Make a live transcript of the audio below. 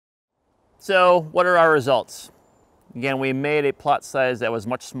So what are our results? Again, we made a plot size that was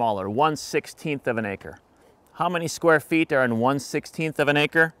much smaller, 1/16 of an acre. How many square feet are in 1/16 of an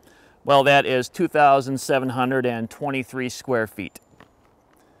acre? Well, that is 2,723 square feet.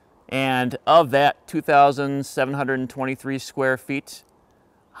 And of that 2,723 square feet,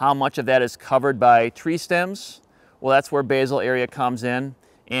 how much of that is covered by tree stems? Well, that's where basal area comes in.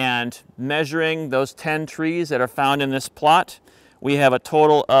 And measuring those 10 trees that are found in this plot, we have a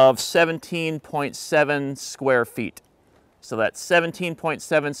total of 17.7 square feet. So that's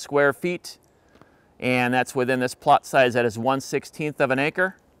 17.7 square feet, and that's within this plot size that is 1/16 of an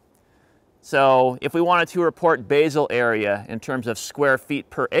acre. So if we wanted to report basal area in terms of square feet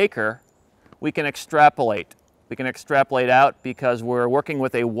per acre, we can extrapolate. We can extrapolate out because we're working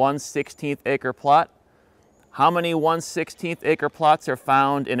with a 1/16 acre plot. How many 1/16 acre plots are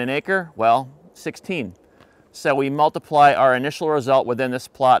found in an acre? Well, 16. So we multiply our initial result within this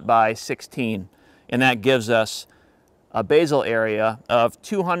plot by 16, and that gives us a basal area of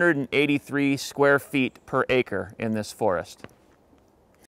 283 square feet per acre in this forest.